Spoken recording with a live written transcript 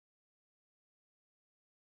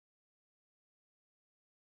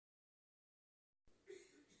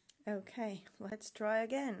Okay, let's try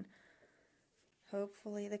again.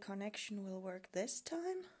 Hopefully the connection will work this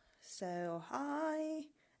time. So, hi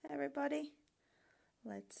everybody.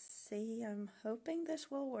 Let's see, I'm hoping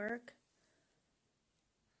this will work.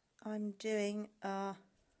 I'm doing a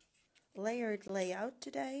layered layout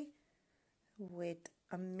today with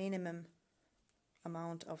a minimum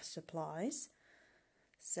amount of supplies.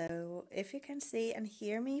 So, if you can see and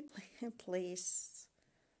hear me, please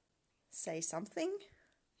say something.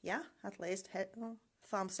 Yeah, at least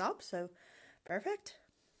thumbs up, so perfect.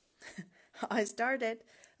 I started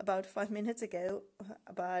about 5 minutes ago,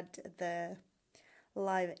 but the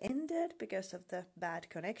live ended because of the bad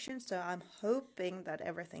connection, so I'm hoping that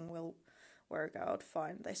everything will work out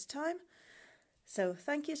fine this time. So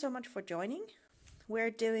thank you so much for joining. We're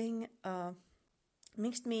doing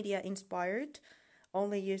mixed media inspired,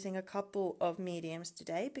 only using a couple of mediums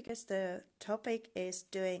today because the topic is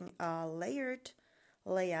doing a layered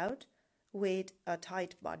layout with a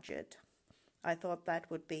tight budget. I thought that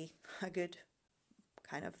would be a good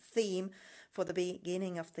kind of theme for the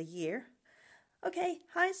beginning of the year. Okay,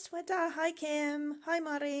 hi Sweta, hi Kim, hi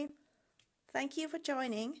Mari. Thank you for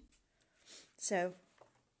joining. So,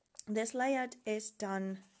 this layout is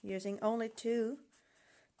done using only two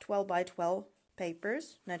 12 by 12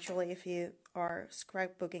 papers. Naturally, if you are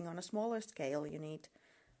scrapbooking on a smaller scale, you need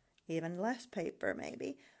even less paper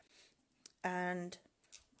maybe. And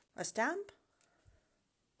a stamp,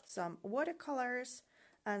 some watercolors,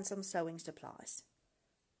 and some sewing supplies.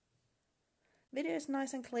 Video is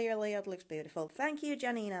nice and clear, layout looks beautiful. Thank you,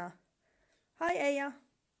 Janina. Hi, Aya.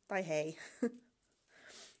 Bye, hey.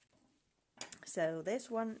 So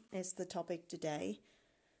this one is the topic today.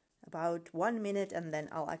 About 1 minute and then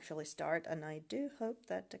I'll actually start, and I do hope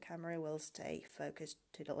that the camera will stay focused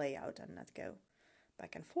to the layout and not go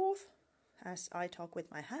back and forth as I talk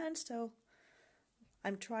with my hands, so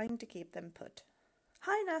I'm trying to keep them put.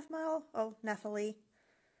 Hi, Nathmal. Oh, Nathalie.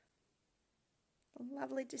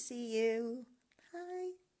 Lovely to see you. Hi.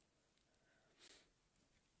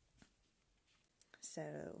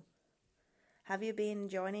 So, have you been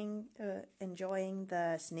enjoying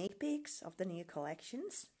the sneak peeks of the new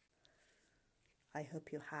collections? I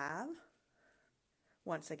hope you have.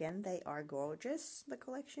 Once again, they are gorgeous, the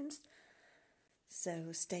collections.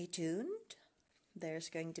 So stay tuned. There's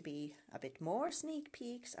going to be a bit more sneak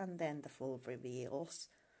peeks and then the full reveals.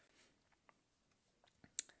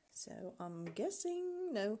 So I'm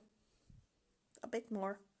guessing, no, a bit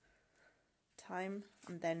more time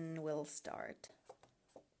and then we'll start.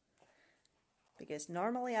 Because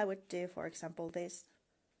normally I would do, for example, this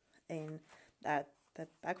in that the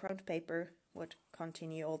background paper would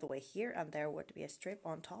continue all the way here and there would be a strip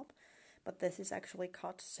on top. But this is actually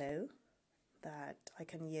cut so that I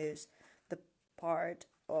can use the part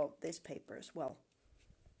of this paper as well.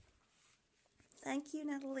 Thank you,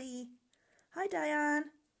 Natalie. Hi, Diane.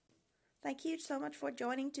 Thank you so much for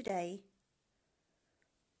joining today.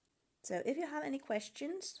 So if you have any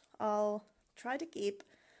questions, I'll try to keep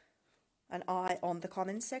an eye on the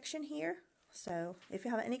comments section here. So if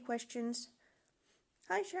you have any questions,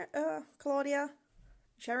 hi Claudia.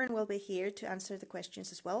 Sharon will be here to answer the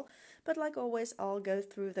questions as well. But like always, I'll go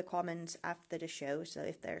through the comments after the show, so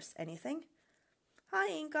if there's anything. Hi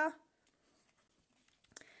Inka.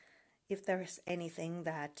 If there's anything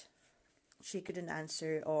that she couldn't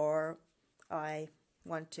answer or I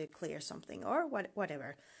want to clear something or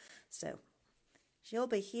whatever. So she'll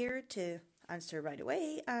be here to answer right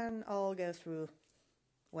away and I'll go through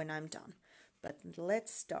when I'm done. But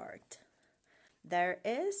let's start. There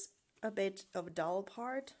is a bit of dull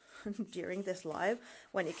part during this live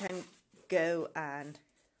when you can go and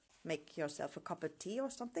make yourself a cup of tea or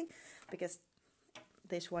something, because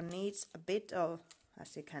this one needs a bit of,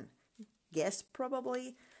 as you can guess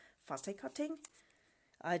probably, fussy cutting.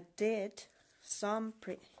 I did some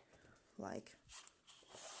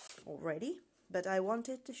already, but I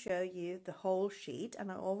wanted to show you the whole sheet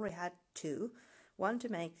and I already had two. One to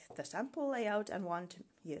make the sample layout and one to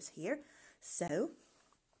use here. So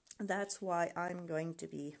that's why I'm going to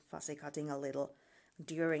be fussy cutting a little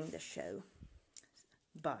during the show.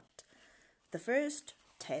 But the first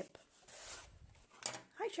tip.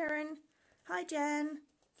 Hi Sharon. Hi Jen.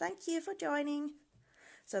 Thank you for joining.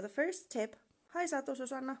 So the first tip. Hi Satu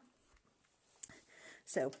Susanna.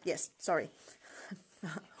 So yes, sorry.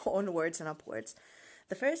 Onwards and upwards.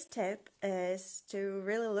 The first tip is to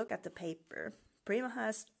really look at the paper. Prima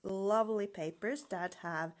has lovely papers that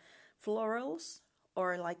have florals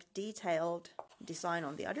or like detailed design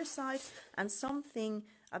on the other side and something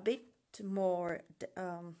a bit more,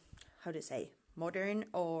 how to say, modern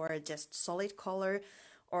or just solid color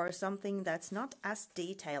or something that's not as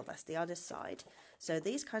detailed as the other side. So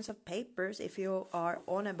these kinds of papers, if you are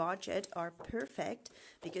on a budget, are perfect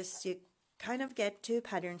because you kind of get two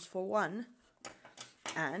patterns for one.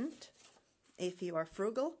 And if you are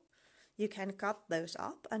frugal, you can cut those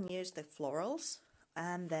up and use the florals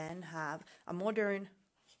and then have a modern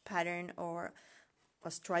pattern or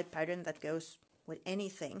a stripe pattern that goes with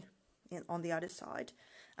anything on the other side.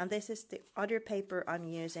 And this is the other paper I'm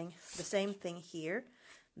using, the same thing here.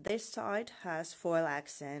 This side has foil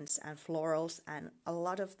accents and florals and a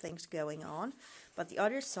lot of things going on, but the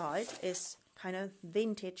other side is kind of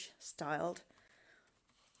vintage styled.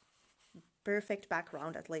 Perfect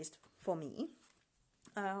background, at least for me.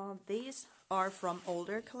 These are from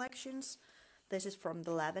older collections. This is from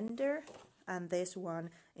the Lavender, and this one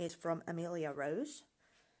is from Amelia Rose.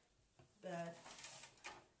 But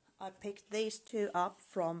I picked these two up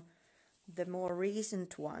from the more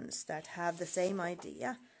recent ones that have the same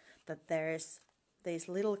idea, that there's these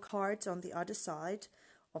little cards on the other side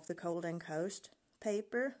of the Golden Coast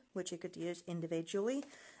paper, which you could use individually,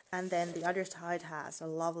 and then the other side has a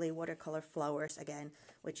lovely watercolor flowers again,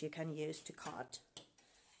 which you can use to cut.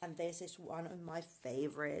 And this is one of my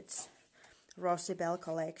favorites, Rosibel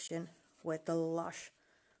collection with the lush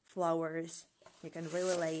flowers. You can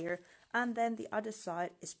really layer, and then the other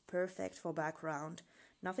side is perfect for background.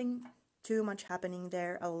 Nothing too much happening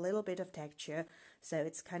there, a little bit of texture, so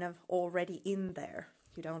it's kind of already in there.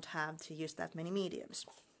 You don't have to use that many mediums.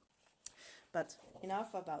 But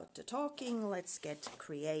enough about the talking, let's get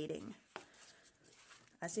creating.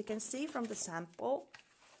 As you can see from the sample,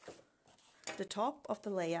 the top of the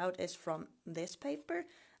layout is from this paper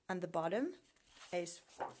and the bottom is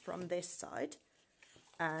from this side,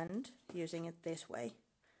 and using it this way.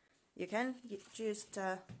 You can choose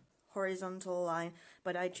the horizontal line,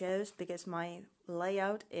 but I chose because my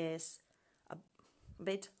layout is a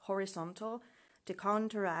bit horizontal to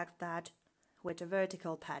counteract that with a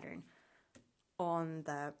vertical pattern on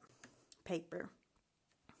the paper.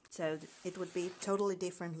 So it would be totally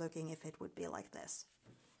different looking if it would be like this.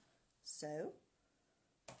 So,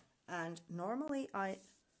 and normally I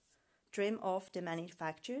trim off the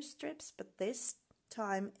manufacturer strips, but this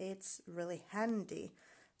time it's really handy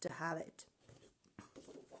to have it.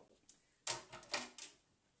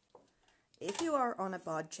 If you are on a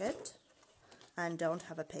budget and don't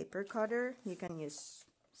have a paper cutter, you can use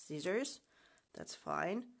scissors, that's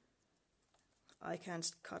fine. I can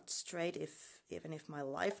cut straight even if my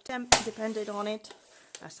life temp depended on it,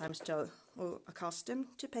 as I'm still accustomed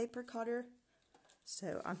to paper cutter.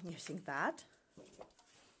 So I'm using that.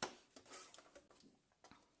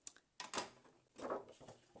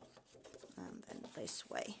 And then this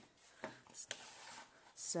way.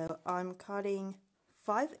 So I'm cutting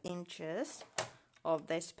 5 inches of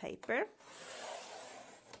this paper,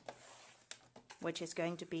 which is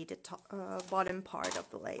going to be the bottom part of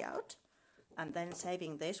the layout, and then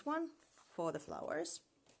saving this one for the flowers.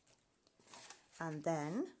 And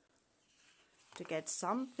then to get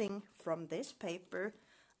something from this paper,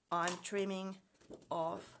 I'm trimming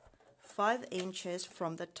off 5 inches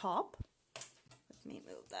from the top. Let me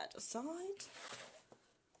move that aside.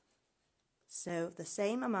 So the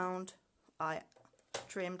same amount I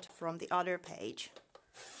trimmed from the other page.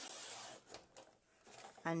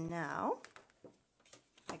 And now,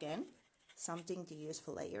 again, something to use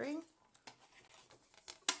for layering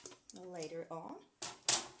later on.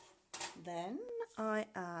 Then I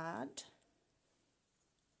add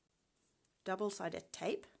double-sided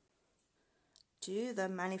tape to the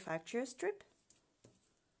manufacturer strip.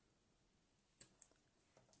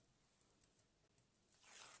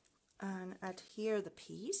 And adhere the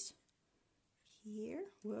piece here.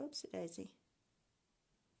 Whoops, daisy.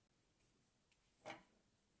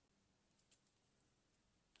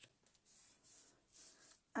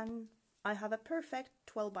 And I have a perfect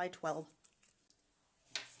 12 by 12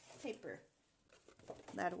 paper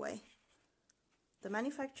that way. The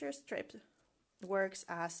manufacturer strip works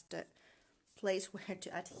as the place where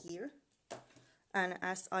to adhere, and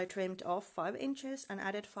as I trimmed off 5 inches and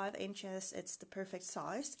added 5 inches, it's the perfect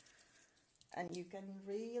size, and you can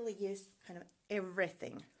really use kind of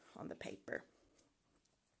everything on the paper.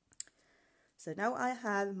 So now I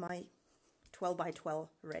have my 12 by 12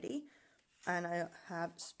 ready, and I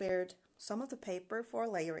have spared some of the paper for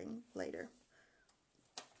layering later.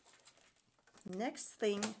 Next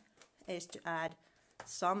thing is to add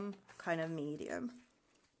some kind of medium.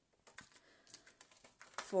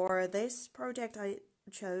 For this project I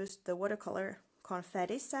chose the watercolor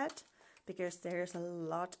confetti set because there's a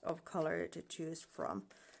lot of color to choose from.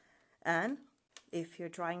 And if you're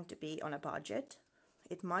trying to be on a budget,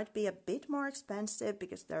 It might be a bit more expensive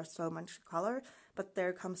because there's so much color, but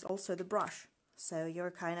there comes also the brush. So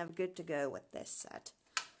you're kind of good to go with this set.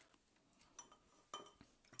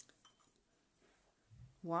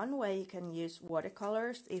 One way you can use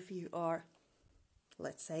watercolors if you are,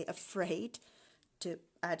 let's say, afraid to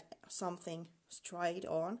add something straight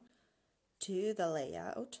on to the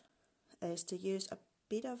layout is to use a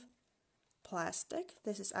bit of plastic.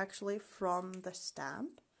 This is actually from the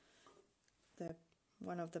stamp,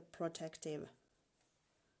 one of the protective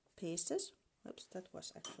pieces. Oops, that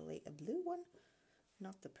was actually a blue one,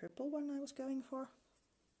 not the purple one I was going for.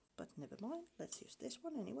 But never mind, let's use this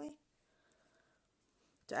one anyway.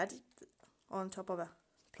 To add it on top of a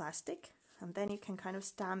plastic, and then you can kind of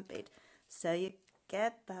stamp it so you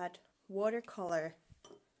get that watercolor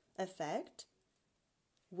effect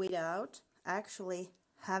without actually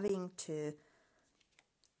having to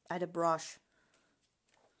add a brush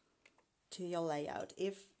to your layout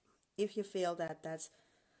if you feel that that's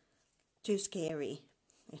too scary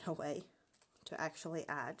in a way to actually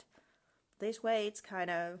add. This way it's kind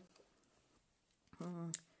of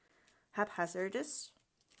haphazardous.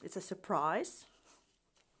 It's a surprise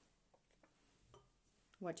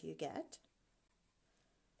what you get.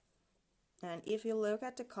 And if you look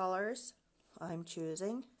at the colors I'm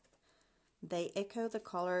choosing, they echo the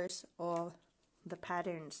colors of the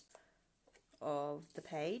patterns of the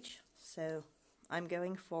page. So I'm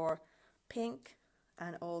going for pink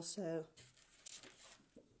and also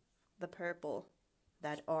the purple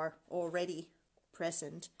that are already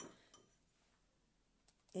present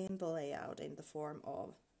in the layout in the form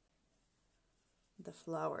of the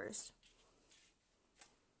flowers.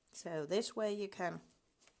 So this way you can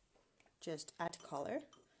just add color.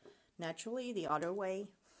 Naturally, the other way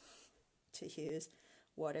to use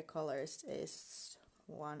watercolors is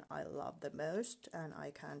one I love the most, and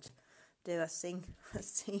I can't do a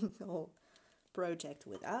single project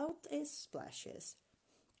without, is splashes.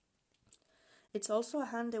 It's also a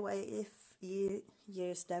handy way if you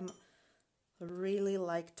use them really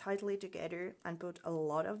like tightly together and put a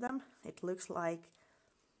lot of them. It looks like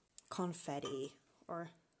confetti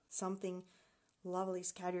or something lovely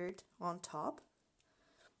scattered on top.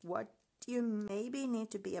 What you maybe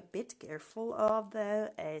need to be a bit careful of though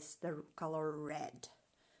is the color red,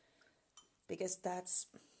 because that's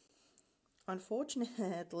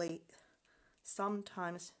unfortunately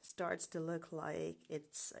sometimes starts to look like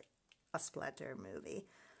it's a splatter movie.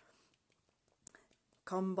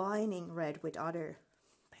 Combining red with other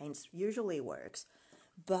paints usually works,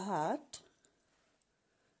 but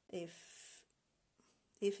if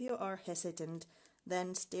you are hesitant,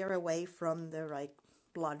 then steer away from the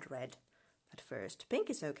blood red at first. Pink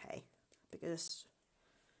is okay, because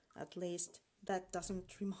at least that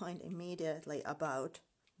doesn't remind immediately about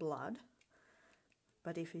blood.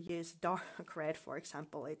 But if you use dark red, for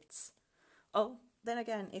example, it's... Oh, then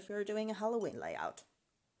again, if you're doing a Halloween layout,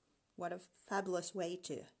 what a fabulous way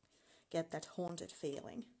to get that haunted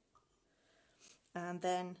feeling. And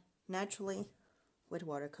then, naturally, with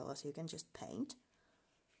watercolors, you can just paint.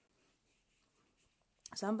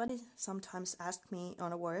 Somebody sometimes asked me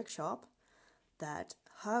on a workshop that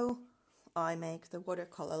how I make the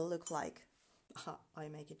watercolor look like I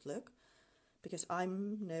make it look, because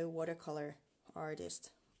I'm no watercolor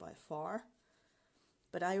artist by far,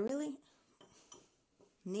 but I really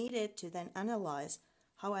needed to then analyze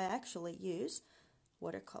how I actually use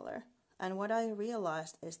watercolor. And what I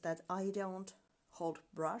realized is that I don't hold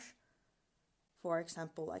brush, for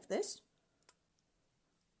example, like this,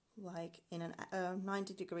 like in a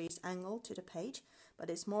 90 degrees angle to the page, but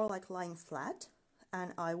it's more like lying flat,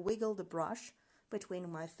 and I wiggle the brush between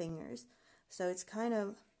my fingers, so it's kind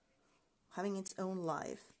of having its own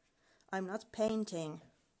life. I'm not painting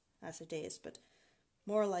as it is, but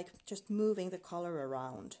more like just moving the color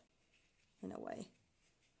around in a way.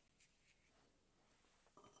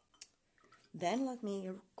 Then let me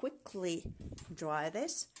quickly dry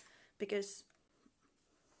this, because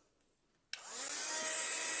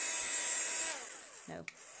no,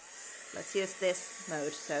 let's use this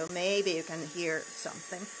mode so maybe you can hear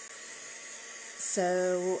something.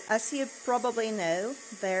 So as you probably know,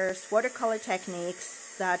 there's watercolor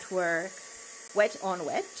techniques that work wet on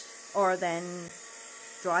wet, or then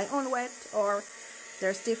dry on wet, or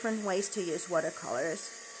there's different ways to use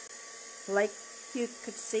watercolors. Like you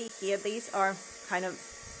could see here, these are kind of,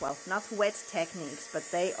 well, not wet techniques, but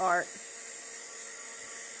they are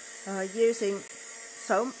using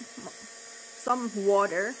some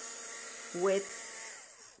water with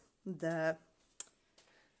the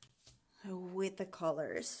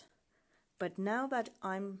colors. But now that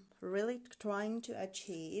I'm really trying to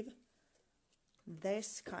achieve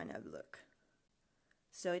this kind of look.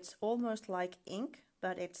 So it's almost like ink,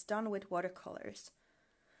 but it's done with watercolors.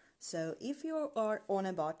 So if you are on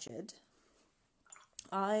a budget,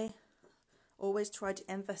 I always try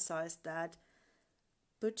to emphasize that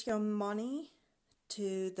put your money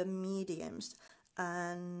to the mediums,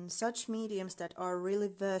 and such mediums that are really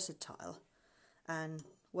versatile. And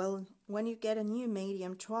well, when you get a new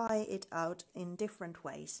medium, try it out in different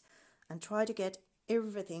ways and try to get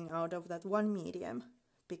everything out of that one medium,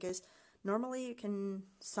 because normally you can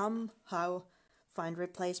somehow find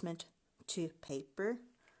replacement to paper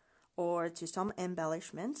or to some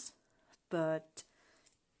embellishments, but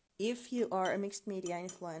if you are a mixed media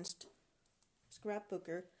influenced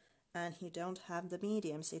scrapbooker and you don't have the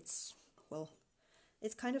mediums, it's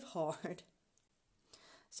kind of hard.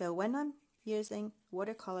 So when I'm using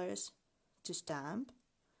watercolors to stamp,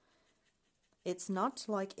 it's not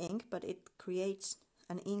like ink, but it creates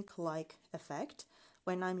an ink-like effect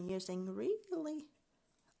when I'm using really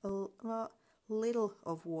little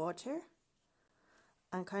of water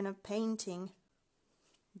and kind of painting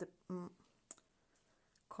the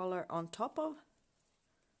color on top of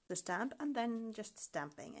the stamp and then just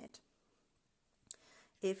stamping it.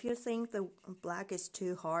 If you think the black is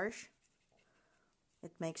too harsh,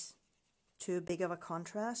 it makes too big of a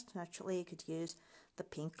contrast, actually you could use the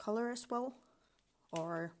pink color as well,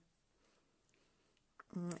 or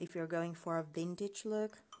if you're going for a vintage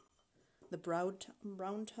look, the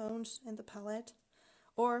brown tones in the palette,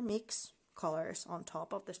 or mix colors on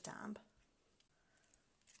top of the stamp.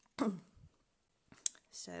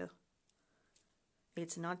 So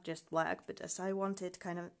it's not just black, but as I wanted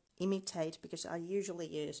kind of imitate, because I usually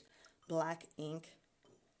use black ink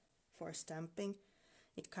for stamping,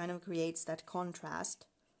 it kind of creates that contrast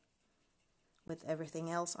with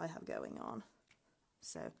everything else I have going on.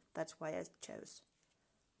 So that's why I chose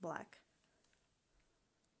black.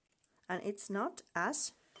 And it's not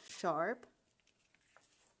as sharp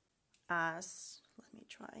as, let me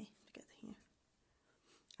try to get here,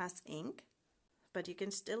 as ink, but you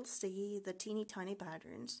can still see the teeny tiny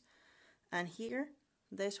patterns. And here,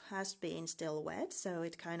 this has been still wet, so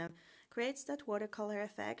it kind of creates that watercolor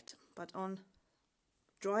effect, but on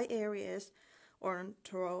dry areas or on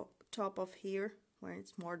top of here, where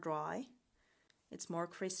it's more dry, it's more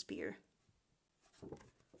crispier.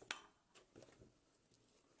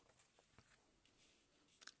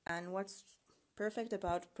 And what's perfect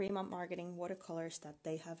about Prima Marketing watercolors that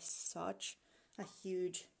they have such a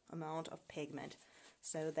huge amount of pigment,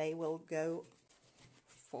 so they will go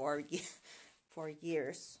for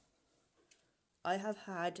years. I have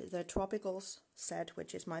had the Tropicals set,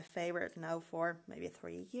 which is my favorite now, for maybe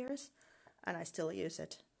 3 years, and I still use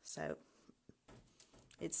it. So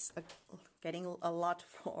it's getting a lot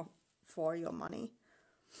for your money.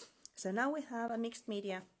 So now we have a mixed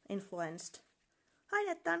media influenced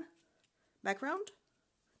Nettan background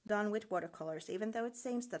done with watercolors, even though it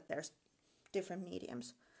seems that there's different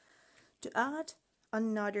mediums. To add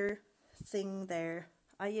another thing there,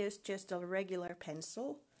 I used just a regular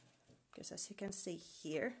pencil, because as you can see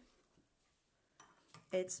here,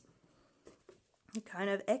 it's kind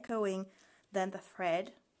of echoing then the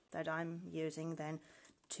thread that I'm using then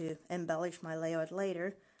to embellish my layout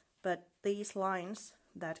later, but these lines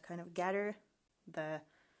that kind of gather the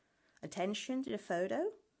attention to the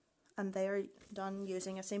photo, and they are done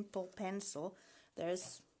using a simple pencil.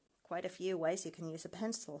 There's quite a few ways you can use a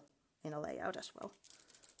pencil in a layout as well.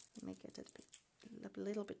 Let me get it a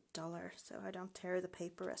little bit duller so I don't tear the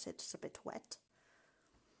paper as it's a bit wet.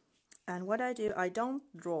 And what I do, I don't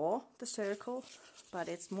draw the circle, but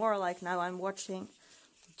it's more like now I'm watching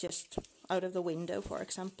just out of the window, for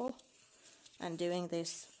example, and doing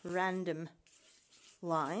these random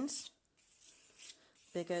lines,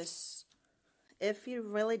 because if you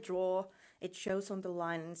really draw, it shows on the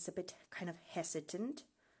line and it's a bit kind of hesitant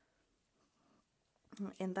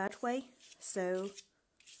in that way. So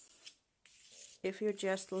if you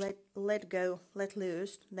just let go, let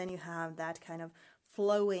loose, then you have that kind of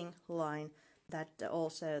flowing line that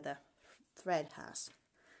also the thread has.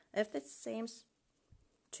 If it seems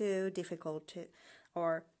too difficult to,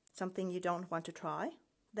 or something you don't want to try,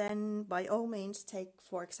 then by all means take,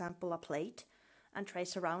 for example, a plate and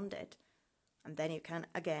trace around it, and then you can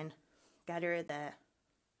again gather the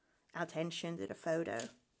attention to the photo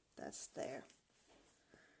that's there.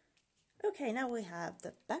 Okay, now we have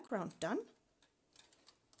the background done.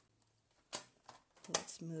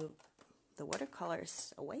 Let's move the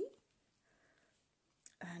watercolors away,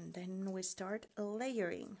 and then we start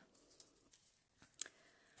layering.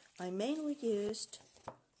 I mainly used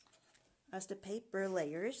as the paper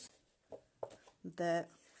layers the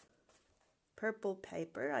purple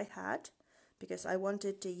paper I had, because I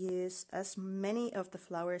wanted to use as many of the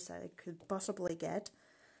flowers that I could possibly get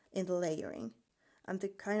in the layering. And to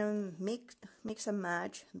kind of mix and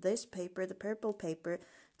match this paper, the purple paper,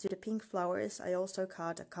 to the pink flowers, I also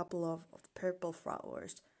cut a couple of purple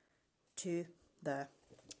flowers to the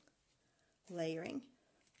layering.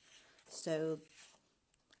 So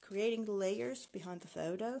creating the layers behind the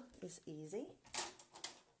photo is easy.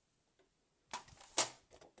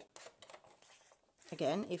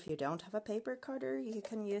 Again, if you don't have a paper cutter, you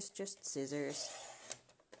can use just scissors.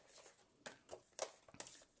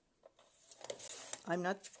 I'm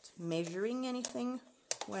not measuring anything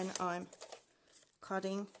when I'm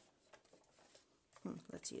cutting.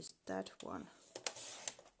 Let's use that one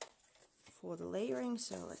for the layering.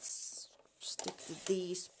 So let's stick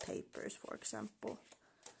these papers, for example,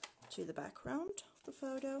 to the background of the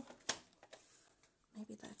photo.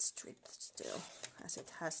 Maybe that's stripped still, as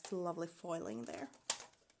it has the lovely foiling there.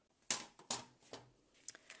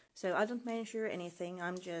 So I don't measure anything,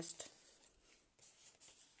 I'm just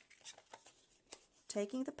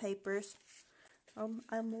taking the papers.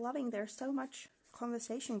 I'm loving, there's so much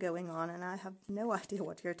conversation going on and I have no idea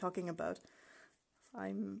what you're talking about.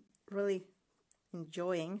 I'm really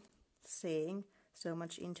enjoying seeing so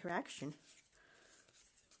much interaction.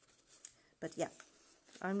 But yeah,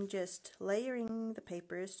 I'm just layering the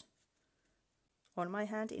papers on my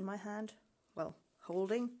hand, in my hand, well,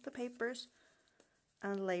 holding the papers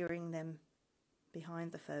and layering them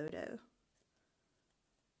behind the photo.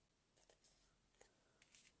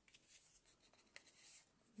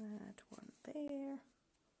 That one there.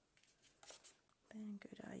 Then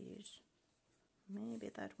could I use maybe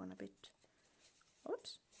that one a bit.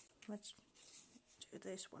 Oops, let's do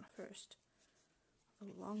this one first. The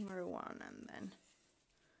longer one and then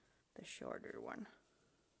the shorter one.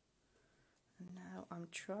 And now I'm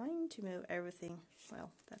trying to move everything, well,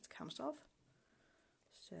 that comes off.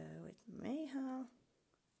 So it may have,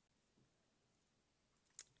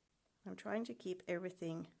 I'm trying to keep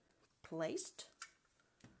everything placed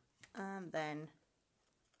and then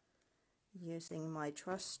using my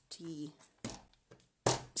trusty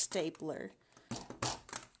stapler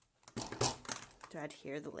to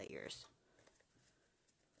adhere the layers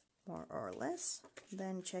more or less,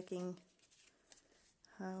 then checking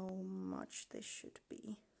how much this should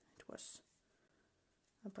be. It was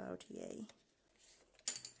about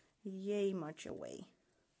yay much away.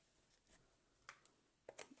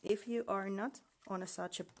 If you are not on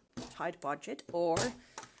such a tight budget, or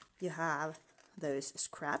you have those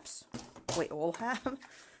scraps we all have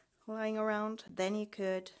lying around, then you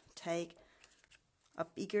could take a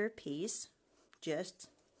bigger piece, just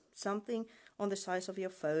something on the size of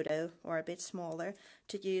your photo or a bit smaller,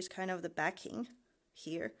 to use kind of the backing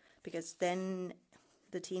here, because then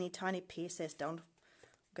the teeny tiny pieces don't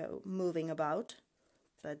go moving about,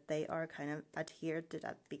 but they are kind of adhered to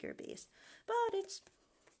that bigger piece. But it's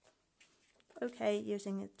okay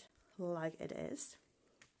using it like it is.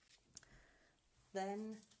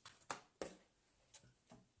 Then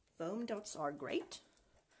foam dots are great,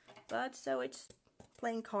 but so it's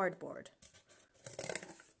plain cardboard.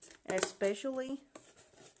 Especially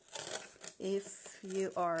if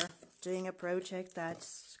you are doing a project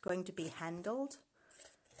that's going to be handled,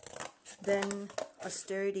 then a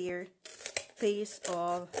sturdier piece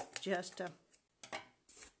of just a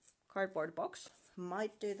cardboard box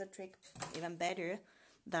might do the trick even better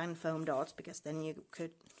than foam dots, because then you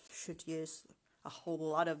should use a whole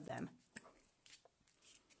lot of them.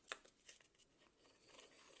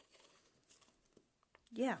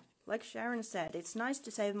 Yeah, like Sharon said, it's nice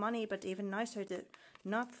to save money, but even nicer to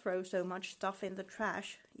not throw so much stuff in the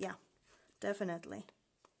trash. Yeah, definitely.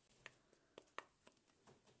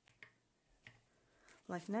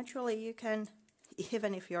 Like naturally you can,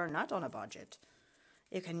 even if you're not on a budget,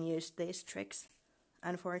 you can use these tricks.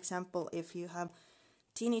 And for example, if you have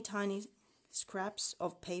teeny tiny scraps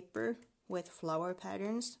of paper with flower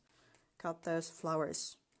patterns, cut those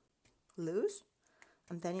flowers loose,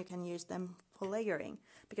 and then you can use them for layering,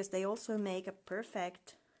 because they also make a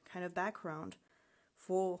perfect kind of background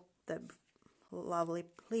for the lovely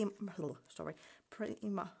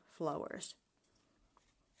prima flowers.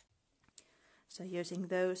 So using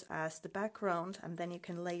those as the background, and then you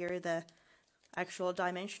can layer the actual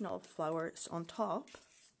dimensional flowers on top.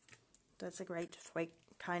 That's a great way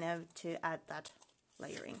kind of to add that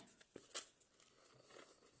layering.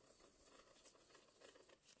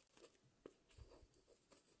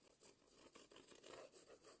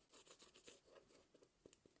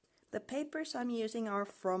 The papers I'm using are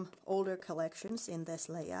from older collections in this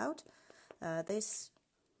layout. This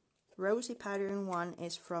rosy pattern one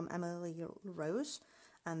is from Emily Rose,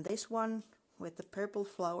 and this one with the purple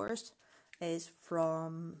flowers is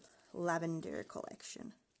from Lavender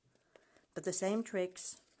collection. But the same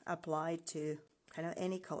tricks apply to kind of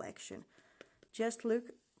any collection. Just look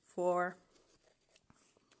for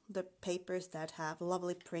the papers that have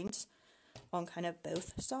lovely prints on kind of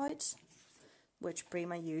both sides, which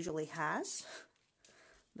Prima usually has.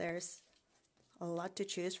 There's a lot to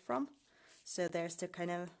choose from. So there's the kind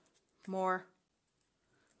of more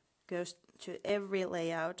goes to every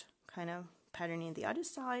layout kind of pattern in the other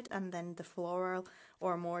side, and then the floral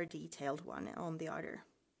or more detailed one on the other.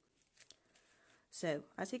 So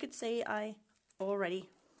as you could see, I already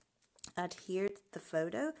adhered the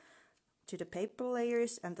photo to the paper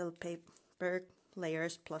layers and the paper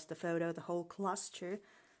layers plus the photo, the whole cluster,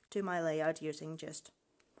 to my layout using just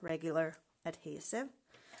regular adhesive.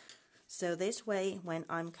 So this way, when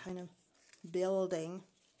I'm kind of building,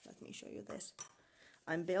 let me show you this,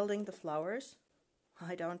 I'm building the flowers,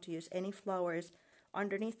 I don't use any flowers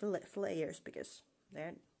underneath the layers because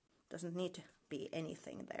there doesn't need to be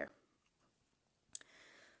anything there.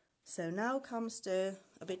 So now comes the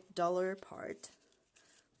a bit duller part.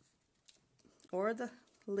 Or the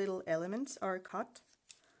little elements are cut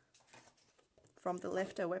from the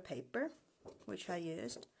leftover paper, which I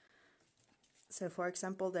used. So for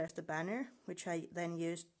example, there's the banner, which I then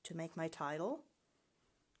used to make my title.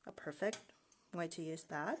 A perfect way to use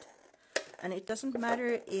that. And it doesn't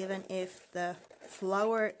matter even if the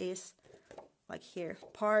flower is, like here,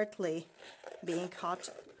 partly being cut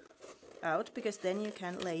out, because then you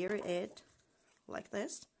can layer it like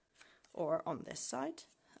this, or on this side.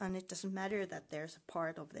 And it doesn't matter that there's a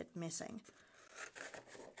part of it missing.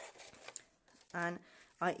 And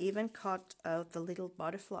I even cut out the little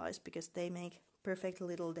butterflies because they make perfect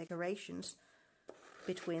little decorations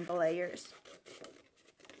between the layers.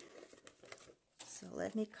 So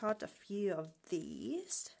let me cut a few of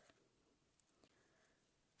these.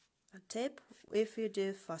 A tip if you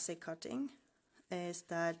do fussy cutting is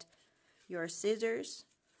that your scissors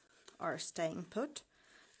are staying put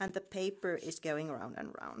and the paper is going round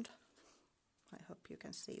and round. I hope you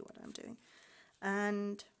can see what I'm doing.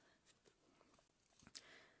 And,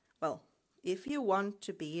 well, if you want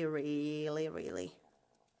to be really, really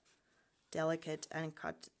delicate and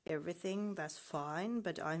cut everything, that's fine,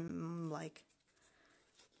 but I'm like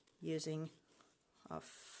using a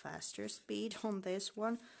faster speed on this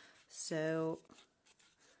one. So,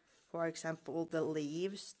 for example, the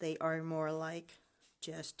leaves, they are more like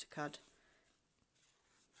just cut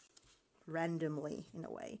randomly in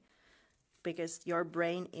a way, because your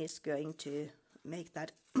brain is going to make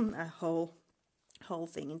that a whole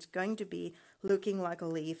thing. It's going to be looking like a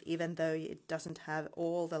leaf even though it doesn't have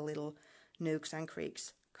all the little nooks and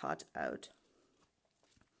creaks cut out.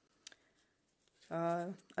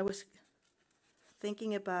 I was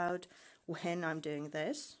thinking about when I'm doing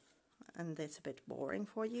this, and it's a bit boring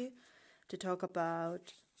for you, to talk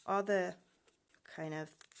about other kind of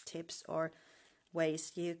tips or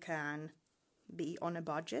ways you can be on a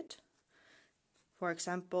budget. For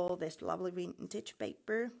example, this lovely vintage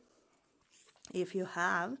paper. If you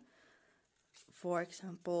have, for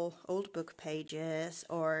example, old book pages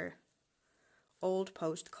or old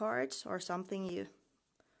postcards or something you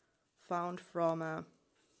found from a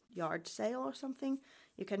yard sale or something,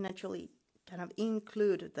 you can naturally kind of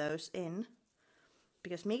include those in,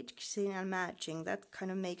 because mixing and matching, that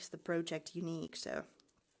kind of makes the project unique. So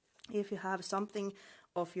if you have something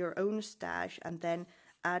of your own stash and then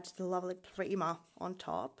add the lovely Prima on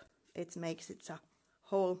top, it makes it a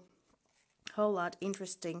whole lot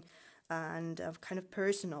interesting and a kind of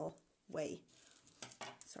personal way.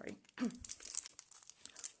 Sorry.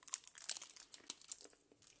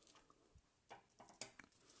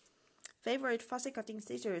 Favorite fussy cutting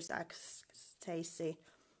scissors, asks Stacy.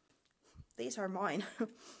 These are mine.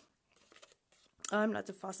 I'm not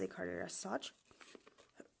a fussy cutter as such.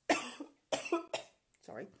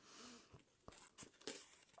 Sorry.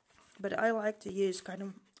 But I like to use kind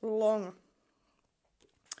of long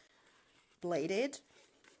bladed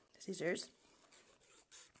scissors,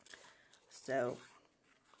 so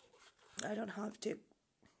I don't have to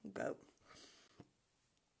go,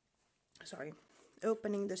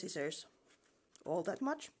 opening the scissors all that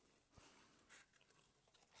much.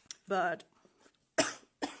 But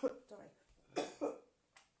sorry.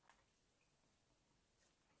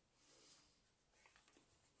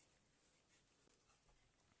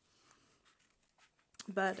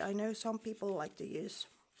 But I know some people like to use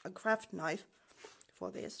a craft knife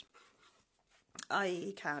for this.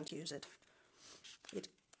 I can't use it. It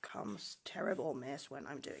comes terrible mess when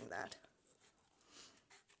I'm doing that.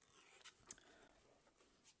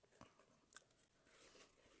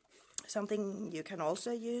 Something you can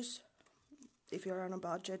also use if you're on a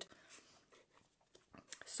budget,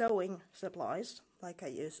 sewing supplies, like I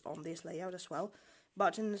use on this layout as well.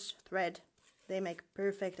 Buttons, thread, they make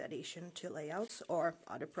perfect addition to layouts or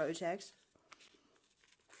other projects.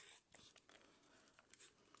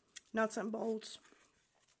 Nuts and bolts,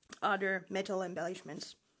 other metal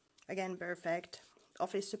embellishments, again perfect.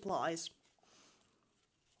 Office supplies,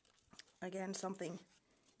 again something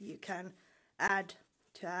you can add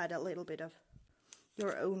to add a little bit of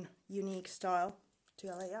your own unique style to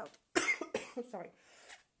a layout. Sorry.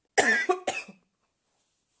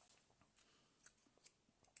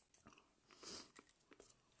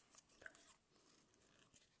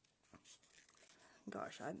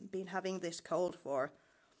 Gosh, I've been having this cold for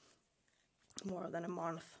more than a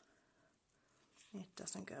month. It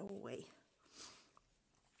doesn't go away.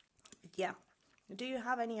 But yeah, do you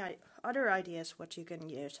have any other ideas what you can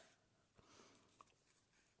use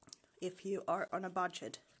if you are on a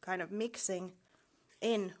budget? Kind of mixing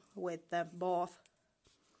in with the both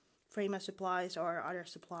Prima supplies or other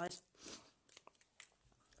supplies.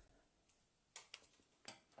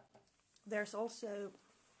 There's also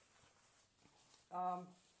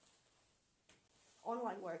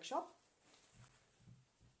online workshop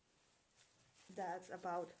that's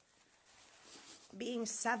about being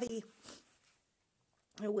savvy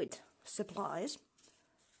with supplies.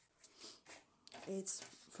 It's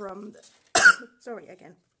from the sorry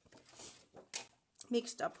again.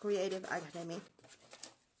 Mixed Up Creative Academy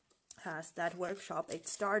has that workshop. It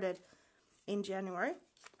started in January,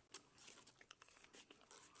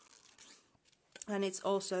 and it's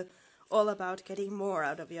also all about getting more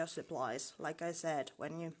out of your supplies. Like I said,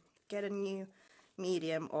 when you get a new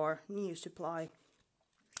medium or new supply,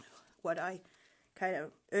 what I kind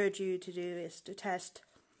of urge you to do is to test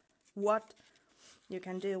what you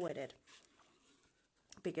can do with it.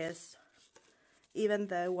 Because even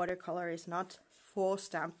though watercolor is not for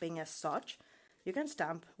stamping as such, you can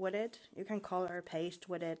stamp with it, you can color paste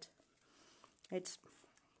with it. It's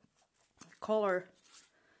color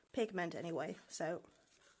pigment anyway, so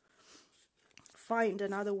find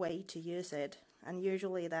another way to use it, and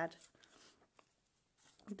usually that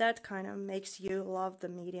kind of makes you love the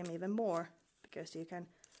medium even more, because you can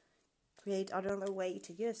create another way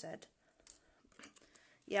to use it.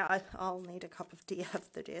 Yeah, I'll need a cup of tea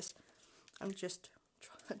after this. I'm just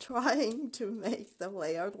trying to make the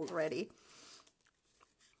layout ready.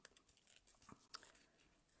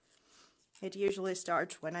 It usually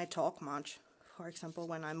starts when I talk much. For example,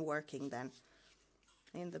 when I'm working, then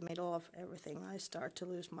in the middle of everything I start to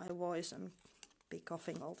lose my voice and be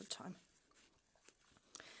coughing all the time.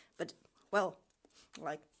 But, well,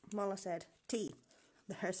 like Mala said, tea.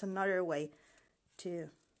 There's another way to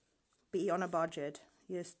be on a budget.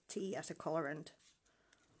 Use tea as a colorant,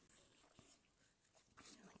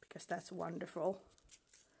 because that's wonderful.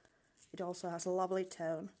 It also has a lovely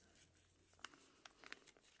tone.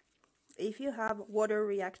 If you have water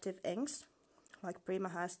reactive inks, like Prima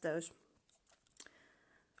has those,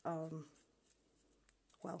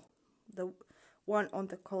 well, the one on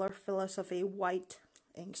the Color Philosophy white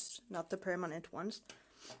inks, not the permanent ones,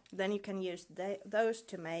 then you can use those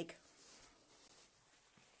to make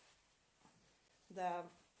the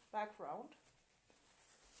background,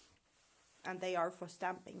 and they are for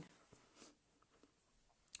stamping.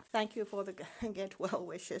 Thank you for the get well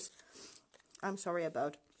wishes. I'm sorry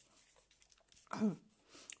about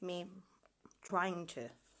me trying to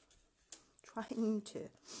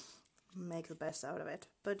make the best out of it,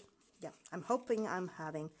 but yeah, I'm hoping I'm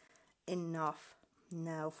having enough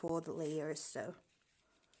now for the layers, so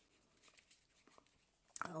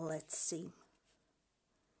let's see.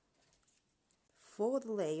 For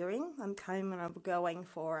the layering, I'm kind of going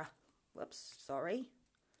for, whoops, sorry,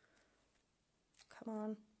 come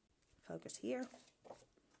on, focus here.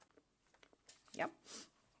 Yep.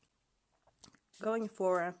 Going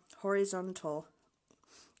for a horizontal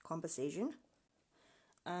composition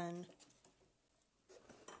and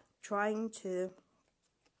trying to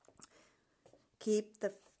keep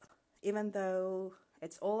the, even though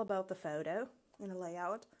it's all about the photo in a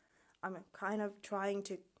layout, I'm kind of trying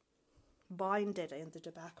to bind it into the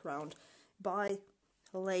background by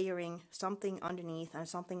layering something underneath and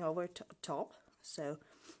something over top. So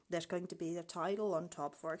there's going to be the title on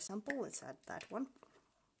top, for example. Let's add that one.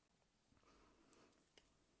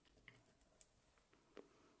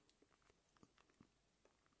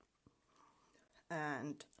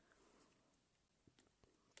 And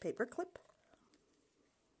paperclip,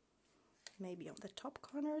 maybe on the top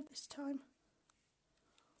corner this time.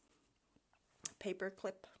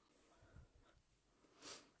 Paperclip.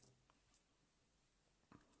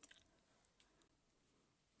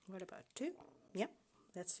 What about 2? Yeah,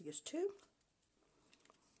 let's use 2.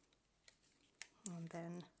 And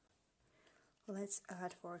then let's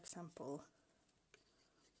add, for example,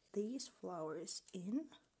 these flowers in.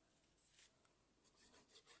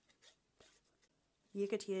 You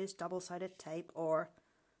could use double-sided tape or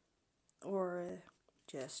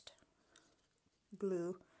just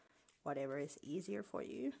glue, whatever is easier for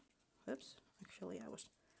you. Oops, actually I was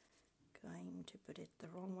going to put it the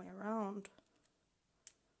wrong way around.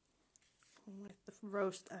 With the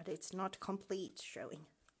rose that it's not complete showing.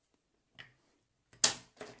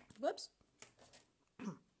 Whoops.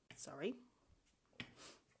 Sorry.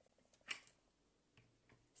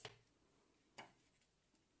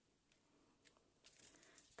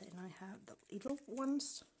 Then I have the little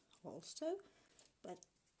ones also, but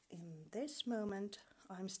in this moment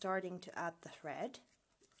I'm starting to add the thread.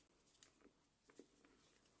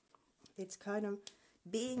 It's kind of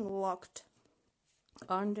being locked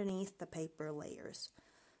underneath the paper layers.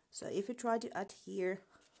 So if you try to adhere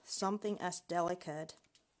something as delicate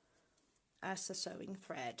as a sewing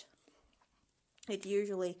thread, it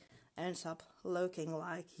usually ends up looking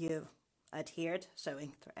like you've adhered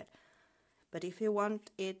sewing thread. But if you want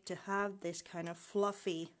it to have this kind of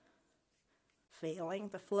fluffy feeling,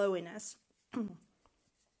 the flowiness,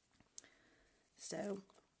 so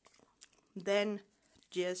then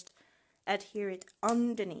just adhere it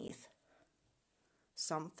underneath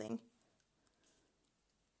something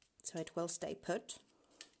so it will stay put,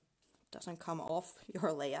 doesn't come off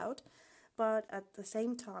your layout, but at the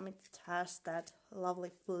same time it has that lovely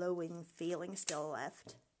flowing feeling still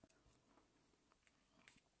left.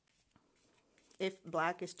 If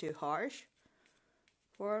black is too harsh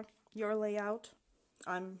for your layout,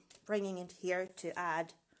 I'm bringing it here to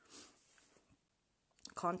add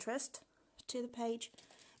contrast to the page.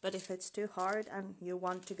 But if it's too hard and you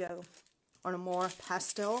want to go on a more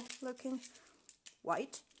pastel looking,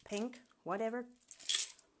 white, pink, whatever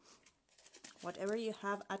you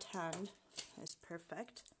have at hand is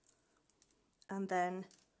perfect. And then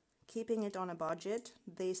keeping it on a budget,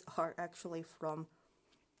 these are actually from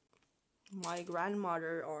my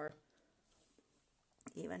grandmother, or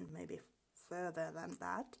even maybe further than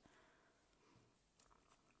that.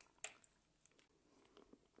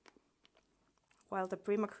 While the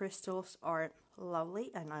Prima crystals are lovely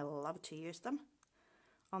and I love to use them,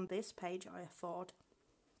 on this page I thought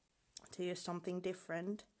to use something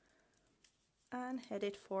different and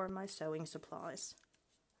headed for my sewing supplies.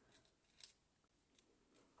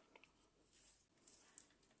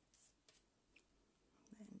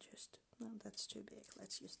 And just, no, that's too big,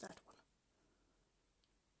 let's use that one.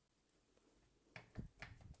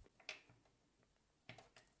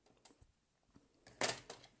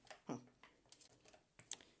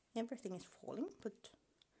 Everything is falling, but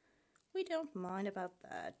we don't mind about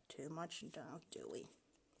that too much now, do we?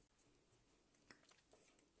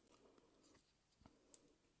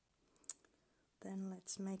 Then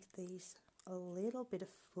let's make these a little bit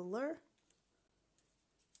fuller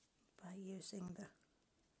by using the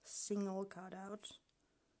single cutout.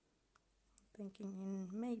 Thinking in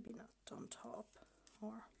maybe not on top,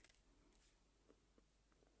 or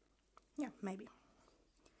yeah, maybe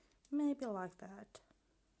like that.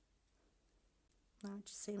 Now it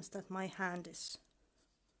seems that my hand is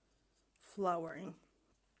flowering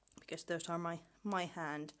because those are my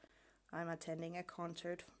hand. I'm attending a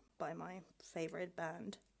concert by my favorite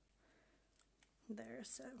band there,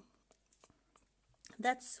 so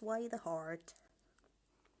that's why the heart.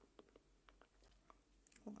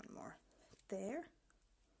 One more there.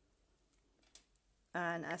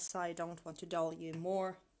 And as I don't want to dull you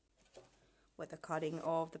more with the cutting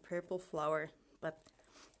of the purple flower, but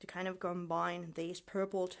to kind of combine these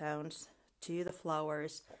purple tones to the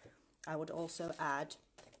flowers, I would also add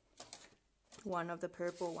one of the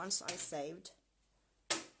purple ones I saved,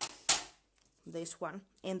 this one,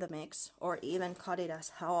 in the mix, or even cut it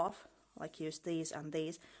as half, like use these and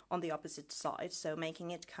these on the opposite side, so making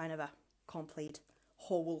it kind of a complete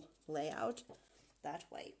whole layout that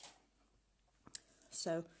way.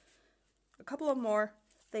 So a couple of more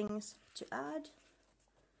things to add.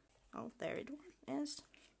 Oh, there it is,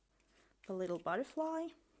 a little butterfly,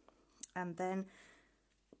 and then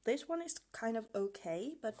this one is kind of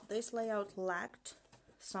okay, but this layout lacked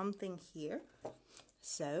something here,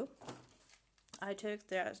 so I took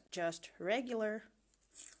just regular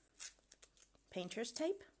painter's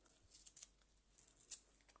tape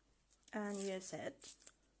and use it.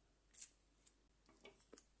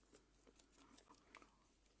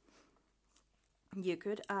 You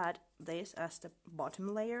could add this as the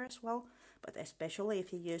bottom layer as well, but especially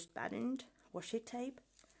if you used patterned washi tape,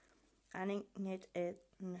 adding it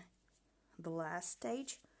the last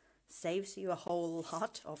stage saves you a whole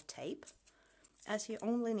lot of tape, as you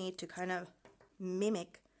only need to kind of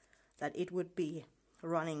mimic that it would be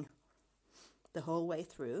running the whole way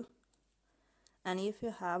through. And if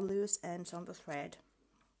you have loose ends on the thread,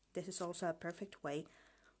 this is also a perfect way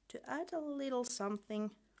to add a little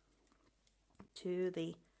something to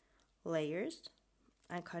the layers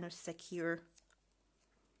and kind of secure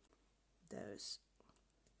those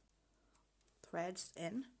threads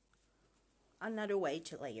in. Another way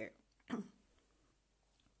to layer.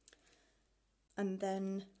 And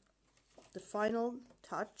then the final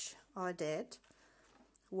touch I did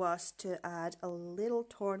was to add a little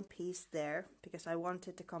torn piece there, because I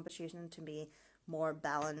wanted the composition to be more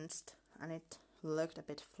balanced and it looked a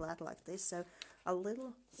bit flat like this, so a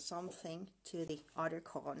little something to the other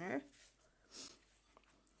corner.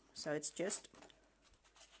 So it's just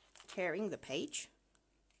tearing the page,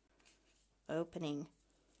 opening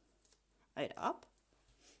it up,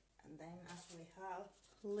 and then as we have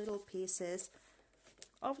little pieces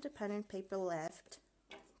of the pen and paper left,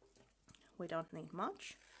 we don't need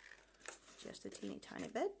much, just a teeny tiny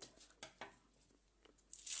bit.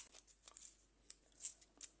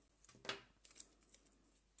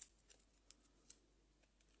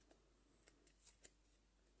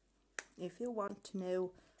 If you want to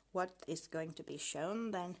know what is going to be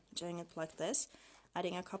shown, then doing it like this,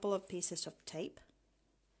 adding a couple of pieces of tape,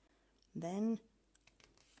 then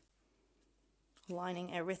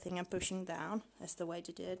lining everything and pushing down is the way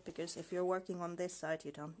to do it, because if you're working on this side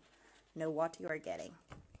you don't know what you are getting.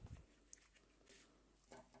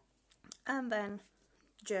 And then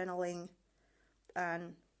journaling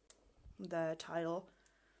and the title,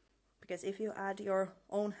 because if you add your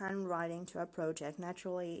own handwriting to a project,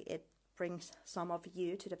 naturally it brings some of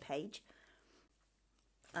you to the page,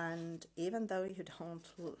 and even though you don't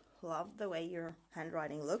love the way your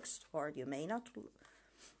handwriting looks, or you may not,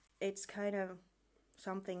 it's kind of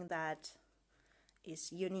something that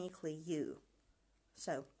is uniquely you.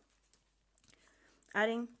 So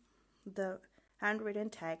adding the handwritten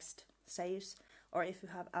text saves, or if you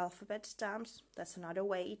have alphabet stamps, that's another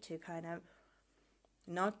way to kind of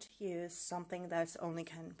not use something that's only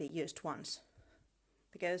can be used once,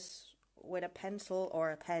 because with a pencil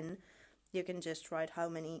or a pen you can just write how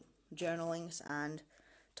many journalings and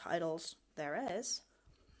titles there is,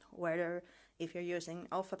 whether if you're using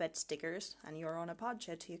alphabet stickers and you're on a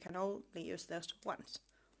budget, you can only use those once.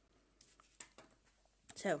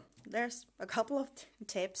 So there's a couple of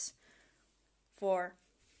tips for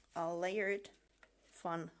a layered,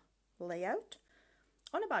 fun layout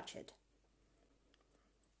on a budget.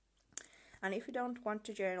 And if you don't want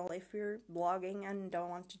to journal, if you're blogging and don't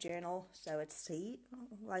want to journal so it's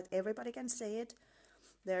like everybody can see it,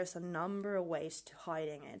 there's a number of ways to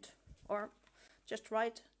hiding it, or just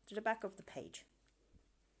write to the back of the page.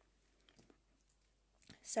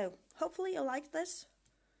 So hopefully you like this,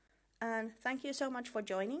 and thank you so much for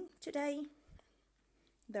joining today.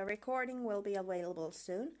 The recording will be available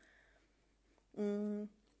soon.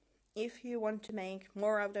 If you want to make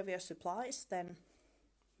more out of your supplies, then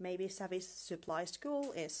maybe Savvy's Supply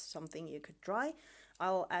School is something you could try.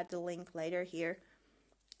 I'll add the link later here.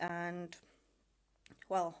 And,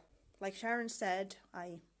 well, like Sharon said,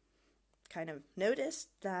 I kind of noticed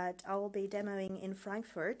that I'll be demoing in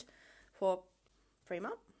Frankfurt for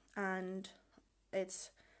Prima, and it's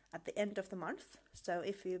at the end of the month. So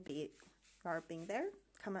if you are being there,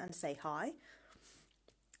 come and say hi.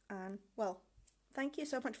 And, well, thank you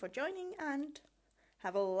so much for joining, and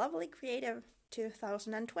have a lovely creative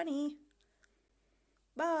 2020.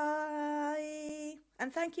 Bye!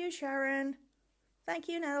 And thank you, Sharon. Thank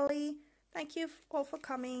you, Natalie. Thank you all for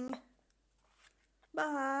coming.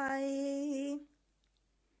 Bye!